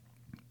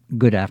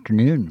Good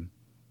afternoon.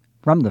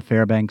 From the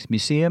Fairbanks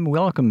Museum,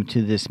 welcome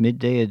to this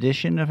midday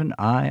edition of An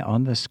Eye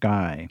on the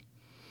Sky.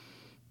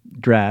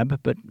 Drab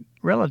but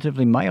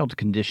relatively mild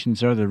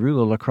conditions are the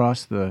rule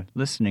across the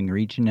listening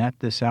region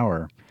at this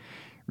hour.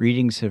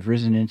 Readings have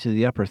risen into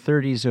the upper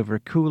 30s over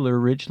cooler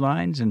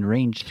ridgelines and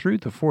ranged through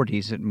the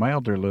 40s at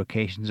milder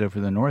locations over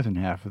the northern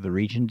half of the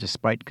region,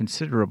 despite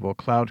considerable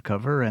cloud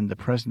cover and the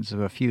presence of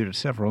a few to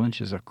several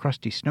inches of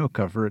crusty snow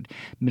cover at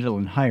middle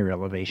and higher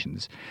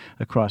elevations.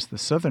 Across the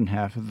southern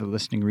half of the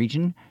listening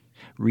region,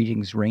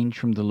 readings range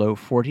from the low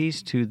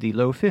 40s to the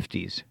low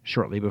 50s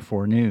shortly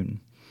before noon.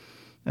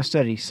 A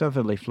steady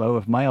southerly flow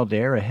of mild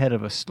air ahead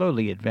of a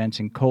slowly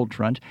advancing cold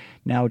front,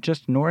 now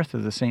just north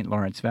of the St.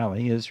 Lawrence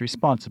Valley, is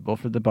responsible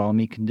for the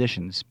balmy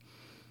conditions.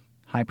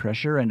 High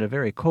pressure and a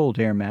very cold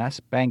air mass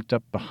banked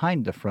up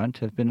behind the front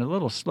have been a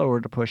little slower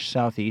to push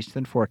southeast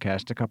than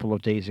forecast a couple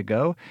of days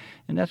ago,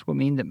 and that will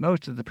mean that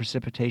most of the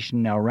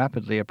precipitation now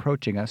rapidly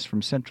approaching us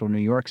from central New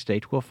York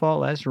State will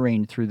fall as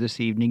rain through this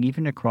evening,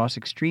 even across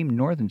extreme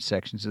northern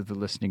sections of the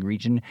listening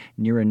region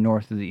near and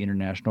north of the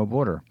international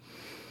border.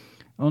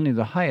 Only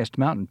the highest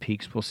mountain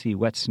peaks will see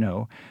wet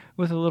snow,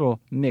 with a little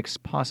mix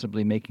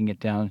possibly making it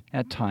down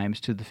at times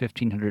to the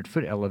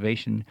 1,500-foot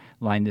elevation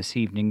line this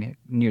evening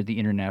near the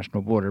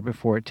international border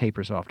before it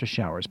tapers off to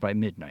showers by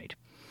midnight.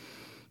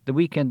 The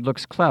weekend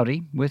looks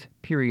cloudy, with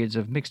periods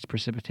of mixed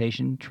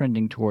precipitation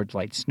trending towards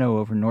light snow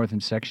over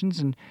northern sections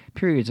and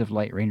periods of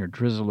light rain or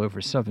drizzle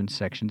over southern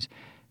sections,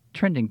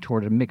 trending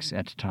toward a mix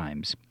at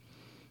times.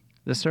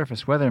 The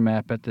surface weather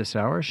map at this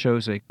hour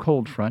shows a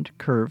cold front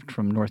curved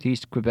from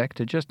northeast Quebec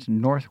to just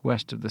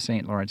northwest of the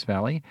St. Lawrence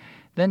Valley,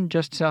 then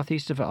just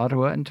southeast of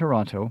Ottawa and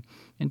Toronto,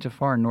 into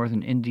far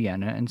northern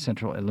Indiana and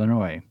central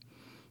Illinois.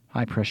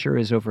 High pressure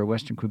is over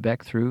western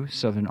Quebec through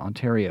southern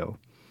Ontario.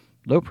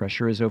 Low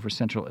pressure is over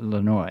central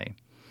Illinois.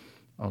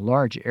 A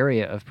large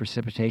area of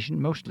precipitation,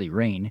 mostly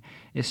rain,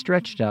 is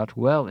stretched out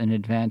well in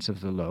advance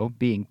of the low,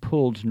 being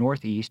pulled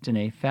northeast in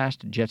a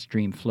fast jet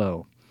stream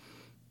flow.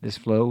 This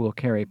flow will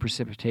carry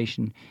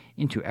precipitation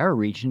into our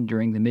region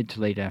during the mid to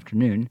late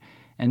afternoon,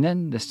 and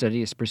then the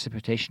steadiest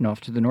precipitation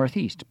off to the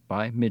northeast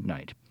by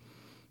midnight.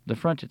 The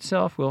front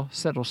itself will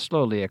settle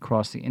slowly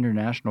across the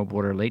international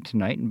border late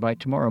tonight, and by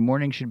tomorrow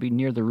morning should be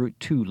near the Route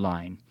 2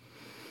 line.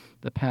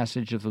 The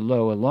passage of the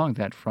low along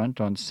that front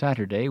on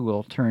Saturday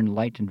will turn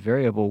light and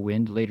variable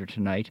wind later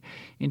tonight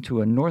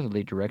into a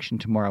northerly direction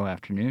tomorrow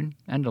afternoon,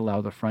 and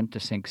allow the front to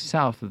sink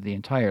south of the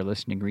entire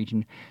listening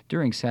region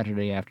during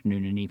Saturday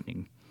afternoon and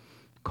evening.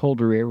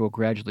 Colder air will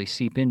gradually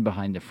seep in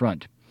behind the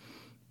front.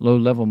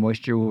 Low-level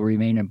moisture will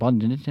remain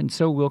abundant, and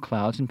so will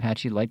clouds and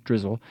patchy light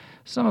drizzle,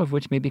 some of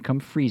which may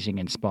become freezing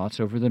in spots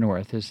over the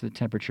north as the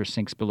temperature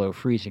sinks below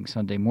freezing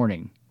Sunday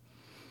morning.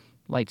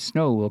 Light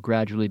snow will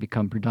gradually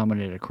become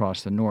predominant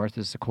across the north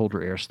as the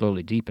colder air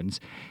slowly deepens,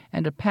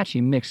 and a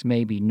patchy mix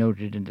may be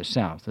noted in the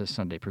south as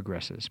Sunday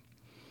progresses.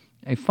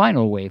 A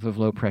final wave of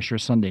low pressure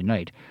Sunday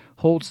night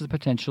holds the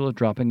potential of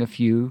dropping a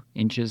few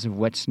inches of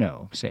wet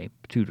snow, say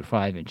 2 to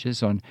 5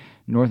 inches, on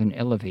northern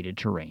elevated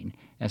terrain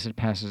as it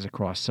passes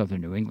across southern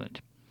New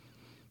England.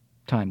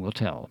 Time will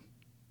tell.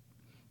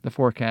 The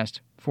forecast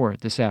for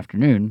this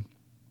afternoon: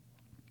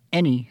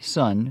 any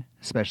sun,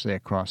 especially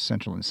across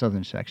central and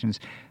southern sections,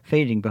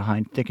 fading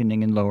behind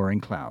thickening and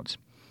lowering clouds.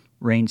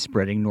 Rain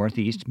spreading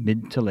northeast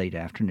mid to late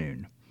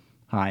afternoon.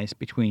 Highs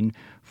between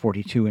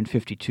 42 and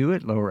 52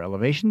 at lower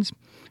elevations,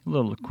 a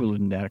little cooler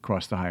than that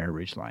across the higher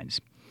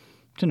ridgelines.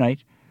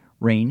 Tonight,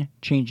 rain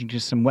changing to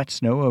some wet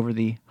snow over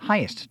the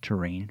highest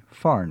terrain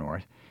far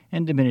north,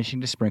 and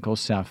diminishing to sprinkles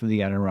south of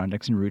the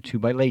Adirondacks and Route 2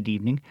 by late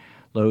evening,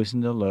 lows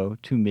in the low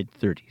to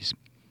mid-30s.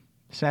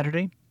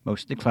 Saturday,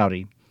 mostly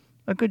cloudy.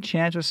 A good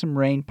chance of some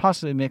rain,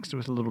 possibly mixed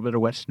with a little bit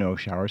of wet snow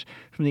showers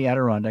from the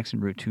Adirondacks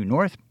and Route 2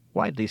 north,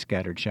 widely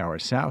scattered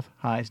showers south,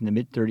 highs in the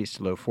mid-30s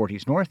to low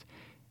 40s north,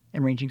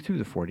 and ranging through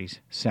the 40s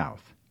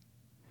south.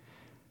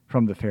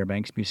 From the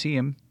Fairbanks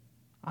Museum,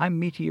 I'm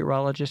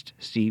meteorologist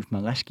Steve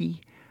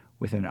Molesky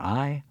with an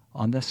eye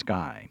on the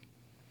sky.